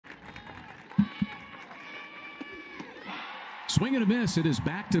Swing and a miss. It is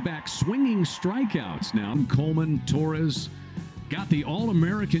back-to-back swinging strikeouts now. Coleman, Torres got the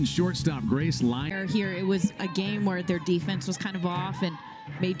All-American shortstop Grace Line. Here, it was a game where their defense was kind of off and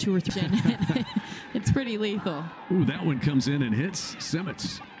made 2 or 3. It's pretty lethal. Ooh, that one comes in and hits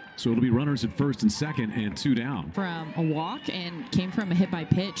Simmons. So it'll be runners at first and second and 2 down. From a walk and came from a hit by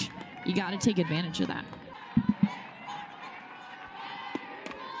pitch. You got to take advantage of that.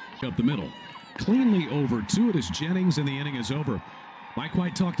 Up the middle. Cleanly over to it as Jennings, and the inning is over. Mike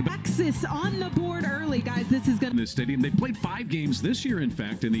White talked about Texas on the board early, guys. This is going to this stadium. They played 5 games this year, in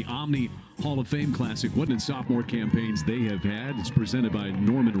fact, in the Omni Hall of Fame Classic. What in sophomore campaigns they have had. It's presented by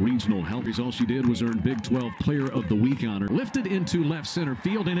Norman Regional Health. All she did was earn Big 12 Player of the Week honor. Lifted into left center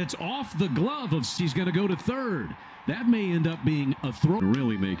field, and it's off the glove of. She's going to go to third. That may end up being a throw.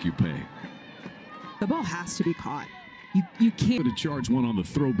 Really make you pay. The ball has to be caught. You can't to charge one on the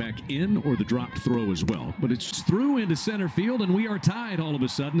throwback in or the dropped throw as well. But it's through into center field, and we are tied all of a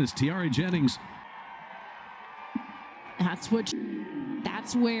sudden as Tiare Jennings. That's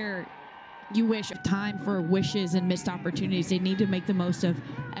where you wish time for wishes and missed opportunities. They need to make the most of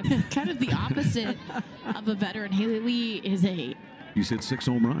kind of the opposite of a veteran. Haley Lee is He's hit 6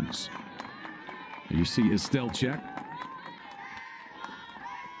 home runs. You see Estelle Check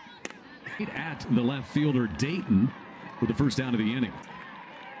at the left fielder Dayton for the first down of the inning.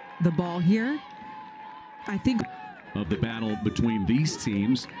 The ball here, I think, of the battle between these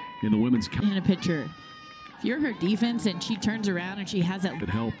teams in the women's. In a pitcher, if you're her defense and she turns around and she has that. It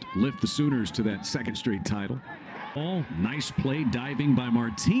helped lift the Sooners to that 2nd straight title. Nice play diving by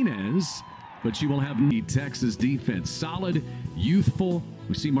Martinez, but she will have the Texas defense. Solid, youthful.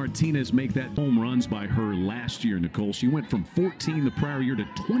 We see Martinez make that home runs by her last year, Nicole. She went from 14 the prior year to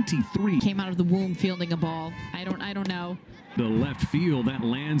 23. Came out of the womb fielding a ball. I don't know. The left field, that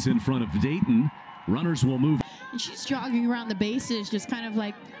lands in front of Dayton. Runners will move. And she's jogging around the bases, just kind of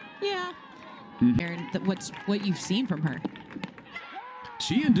like, yeah. What you've seen from her.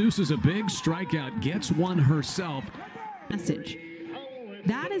 She induces a big strikeout, gets one herself. Message.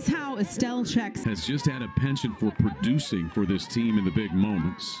 That is how Estelle Checks has just had a penchant for producing for this team in the big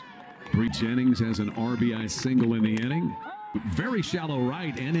moments. Bree Jennings has an RBI single in the inning. Very shallow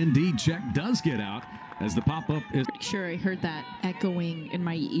right, and indeed Check does get out as the pop-up is. Pretty sure I heard that echoing in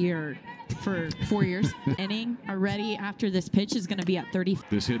my ear for 4 years. Inning already after this pitch is going to be at 30.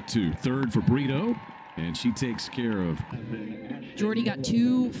 This hit to third for Brito, and she takes care of. Jordy got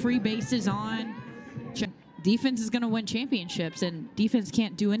 2 free bases on. Defense is going to win championships, and defense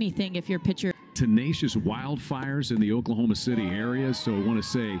can't do anything if your pitcher. Tenacious wildfires in the Oklahoma City area, so I want to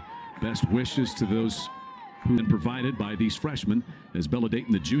say best wishes to those who have been provided by these freshmen as Bella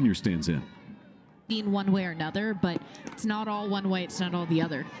Dayton, the junior, stands in. One way or another, but it's not all one way, it's not all the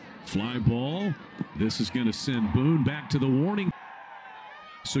other. Fly ball. This is going to send Boone back to the warning.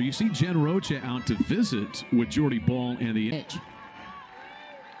 So you see Jen Rocha out to visit with Jordy Ball and the pitch.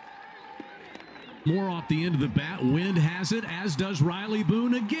 More off the end of the bat. Wind has it, as does Riley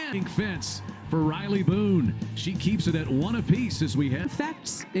Boone again. Pink fence for Riley Boone. She keeps it at 1 apiece as we head.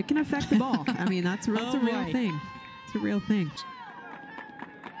 It can affect the ball. I mean, that's a real thing. It's a real thing.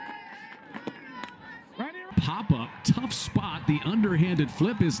 Pop up, tough spot. The underhanded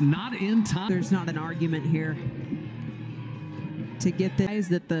flip is not in time. There's not an argument here to get the guys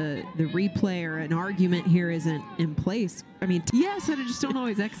that the replay or an argument here isn't in place. I mean, yes, I just don't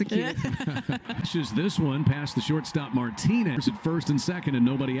always execute. Pushes this one past the shortstop Martinez at first and second, and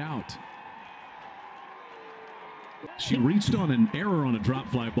nobody out. She reached on an error on a drop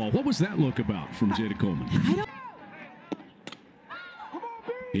fly ball. What was that look about from Jada Coleman?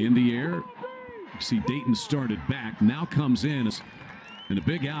 In the air. See Dayton started back, now comes in, and a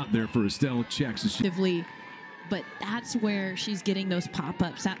big out there for Estelle Checks. But that's where she's getting those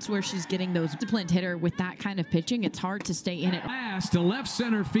pop-ups. That's where she's getting those disciplined hitter with that kind of pitching. It's hard to stay in it. Last to left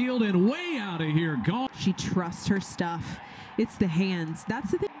center field and way out of here. Gone. She trusts her stuff. It's the hands.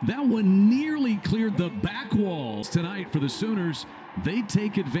 That's the thing. That one nearly cleared the back walls tonight for the Sooners. They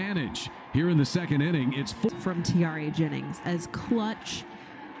take advantage here in the 2nd inning. It's from Tiare Jennings, as clutch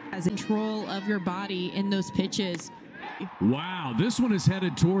as control of your body in those pitches. Wow, this one is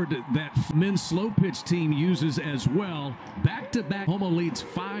headed toward that men's slow pitch team uses as well. Back-to-back, Homo leads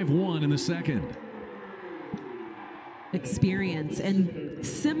 5-1 in the 2nd. Experience, and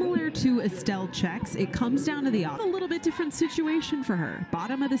similar to Estelle Checks, it comes down to a little bit different situation for her.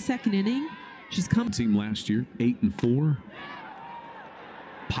 Bottom of the 2nd inning, she's come. Team last year, 8-4.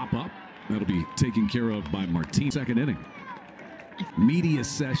 Pop up, that'll be taken care of by Martine. 2nd inning. Media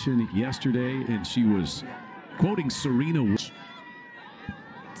session yesterday, and she was quoting Serena.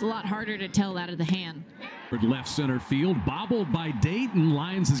 It's a lot harder to tell out of the hand. Left center field, bobbled by Dayton.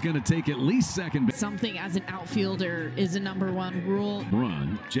 Lyons is going to take at least second. Something as an outfielder is a #1 rule.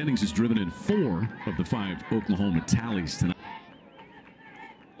 Run. Jennings has driven in 4 of the 5 Oklahoma tallies tonight.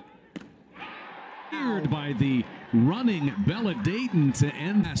 By the running Bella Dayton to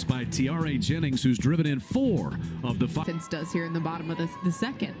end this by Tiare Jennings, who's driven in 4 of the 5. Does here in the bottom of the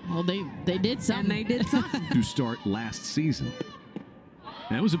second. Well, they did something. And they did something. To start last season.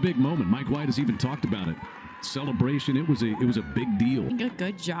 That was a big moment. Mike White has even talked about it. Celebration. It was a big deal. A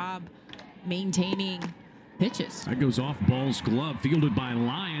good job maintaining pitches. That goes off Ball's glove, fielded by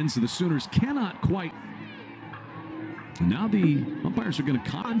Lyons. The Sooners cannot quite. Now the umpires are going to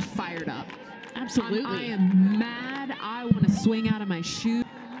cut. I'm fired up. Absolutely. I am mad. I want to swing out of my shoe.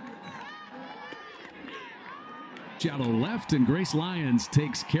 Shallow left, and Grace Lyons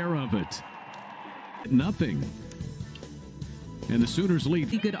takes care of it. Nothing. And the Sooners lead.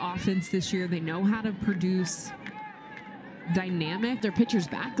 Good offense this year. They know how to produce dynamic. Their pitchers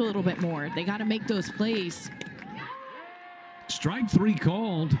back a little bit more. They got to make those plays. Strike 3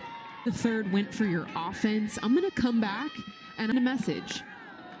 called. The third went for your offense. I'm going to come back and a message.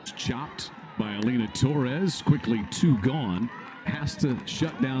 Chopped by Alina Torres. Quickly 2 gone. Has to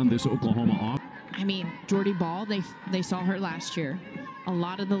shut down this Oklahoma off. I mean, Jordy Ball, they saw her last year. A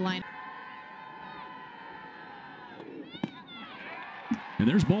lot of the line. And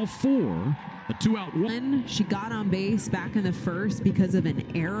there's ball 4. A 2-out 1. She got on base back in the first because of an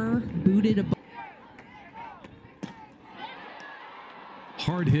error. Booted a ball.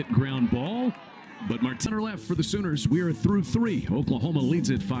 Hard hit ground ball. But Martin left for the Sooners. We are through 3. Oklahoma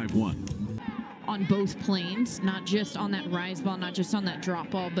leads it 5-1. On both planes, not just on that rise ball, not just on that drop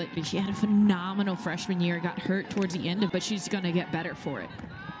ball, but she had a phenomenal freshman year. Got hurt towards the end, but she's going to get better for it.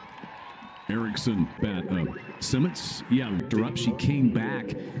 Erickson bat Simmons, her up. She came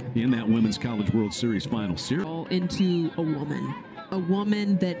back in that Women's College World Series final series. Into a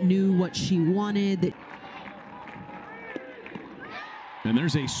woman that knew what she wanted. And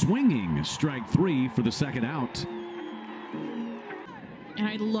there's a swinging strike 3 for the second out. And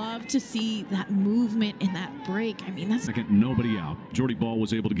I love to see that movement in that break. I mean, that's second, nobody out. Jordy Ball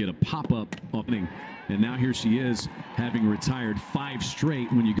was able to get a pop-up opening, and now here she is, having retired 5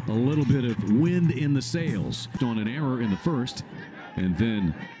 straight when you get a little bit of wind in the sails. On an error in the first, and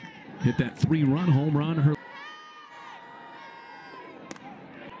then hit that 3-run home run. Her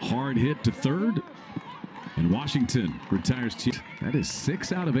hard hit to third, and Washington retires. That is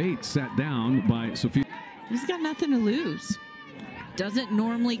 6 out of 8 sat down by Sophia. He's got nothing to lose. Doesn't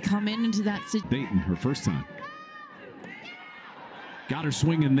normally come into that situation. Dayton, her first time. Got her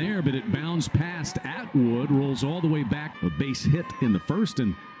swinging there, but it bounced past Atwood, rolls all the way back. A base hit in the first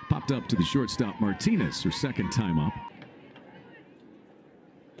and popped up to the shortstop Martinez, her second time up.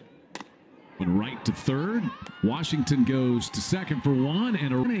 Went right to third. Washington goes to second for 1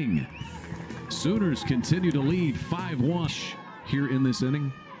 and a running. Sooners continue to lead 5-1 here in this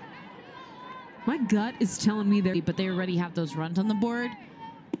inning. My gut is telling me that, but they already have those runs on the board.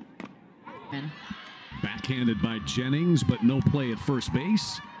 Backhanded by Jennings, but no play at first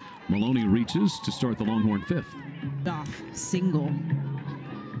base. Maloney reaches to start the Longhorn 5th. Off single.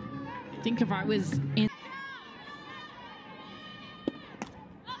 I think if I was in.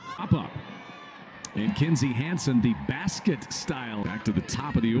 Up. And Kinsey Hansen, the basket style. Back to the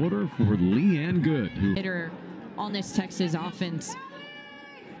top of the order for Leanne Good. Hitter on this Texas offense.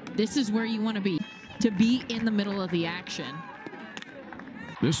 This is where you want to be in the middle of the action.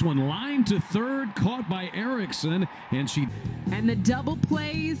 This one lined to third, caught by Erickson, and the double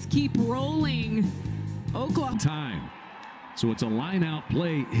plays keep rolling. Oklahoma time. So it's a line out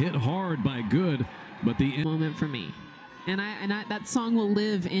play hit hard by Good, but the moment for me. And I that song will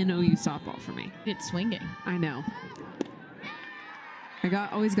live in OU softball for me. It's swinging. I know.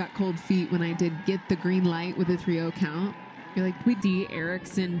 Always got cold feet when I did get the green light with a 3-0 count. You're like, we see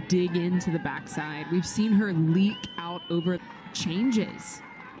Erickson dig into the backside. We've seen her leak out over changes.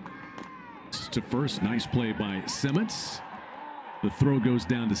 To first, nice play by Simmons. The throw goes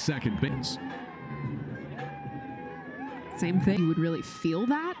down to second base. Same thing. You would really feel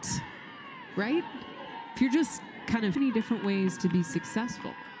that, right? If you're just kind of many different ways to be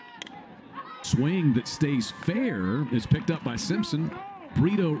successful. Swing that stays fair is picked up by Simpson.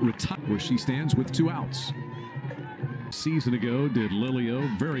 Brito retired where she stands with 2 outs. Season ago did Lilio,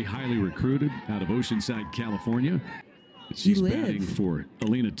 very highly recruited out of Oceanside, California. She's batting for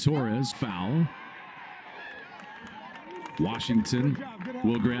Alina Torres. Foul. Washington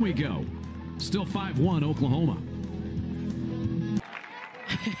will grab. We go. Still 5-1 Oklahoma.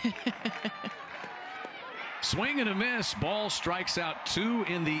 Swing and a miss. Ball strikes out 2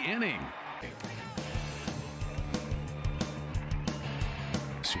 in the inning.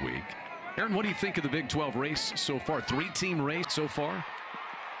 this week. Aaron, what do you think of the Big 12 race so far? 3-team race so far?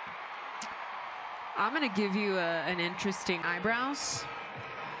 I'm going to give you an interesting eyebrows.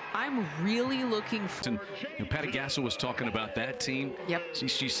 I'm really looking for. Patty Gasso was talking about that team. Yep.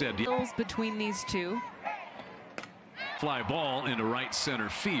 She said between these two. Fly ball into right center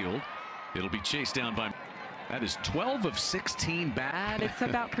field. It'll be chased down by. That is 12 of 16 bad. It's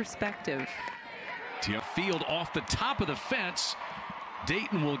about perspective. Field off the top of the fence.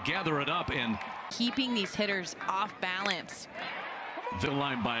 Dayton will gather it up and Keeping these hitters off balance. the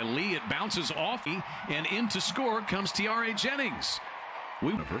line by Lee. It bounces off and into score comes Tiare Jennings.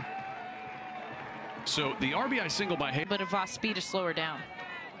 So the RBI single by Hay. But of off speed to slow her down.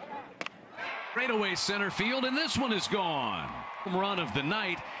 Right away center field, and this one is gone. Home run of the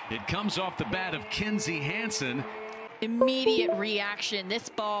night. It comes off the bat of Kinsey Hansen. Immediate reaction. This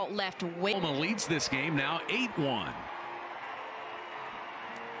ball left way. Oklahoma leads this game now 8-1.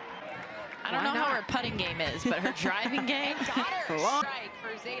 I don't know how her putting game is, but her driving game. Strike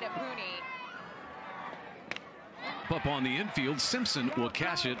for Zeta Pooney. Up on the infield, Simpson will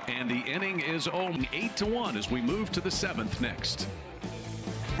catch it, and the inning is over. 8-1 as we move to the 7th next.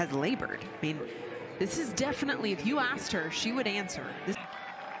 Has labored. I mean, this is definitely, if you asked her, she would answer.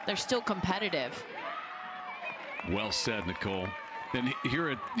 They're still competitive. Well said, Nicole. And here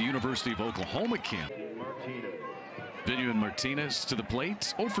at the University of Oklahoma camp, Vivian Martinez to the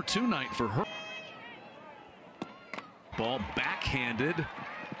plate. 0 for 2 night for her. Ball backhanded.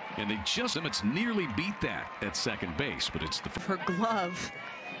 And they just, it's nearly beat that at second base, but it's the her glove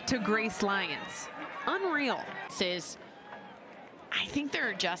to Grace Lyons. Unreal. This is, I think their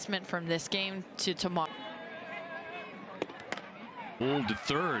adjustment from this game to tomorrow. Old to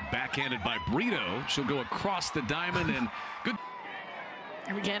third, backhanded by Brito. She'll go across the diamond and good.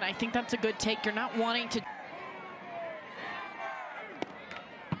 And again, I think that's a good take. You're not wanting to.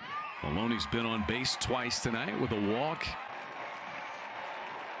 Maloney's been on base twice tonight with a walk.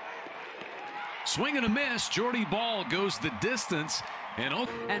 Swing and a miss. Jordy Ball goes the distance.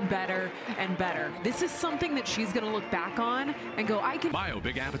 And better and better. This is something that she's going to look back on and go, I can. Bio,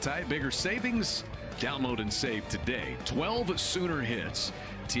 big appetite, bigger savings. Download and save today. 12 Sooner hits.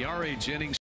 Tiare Jennings.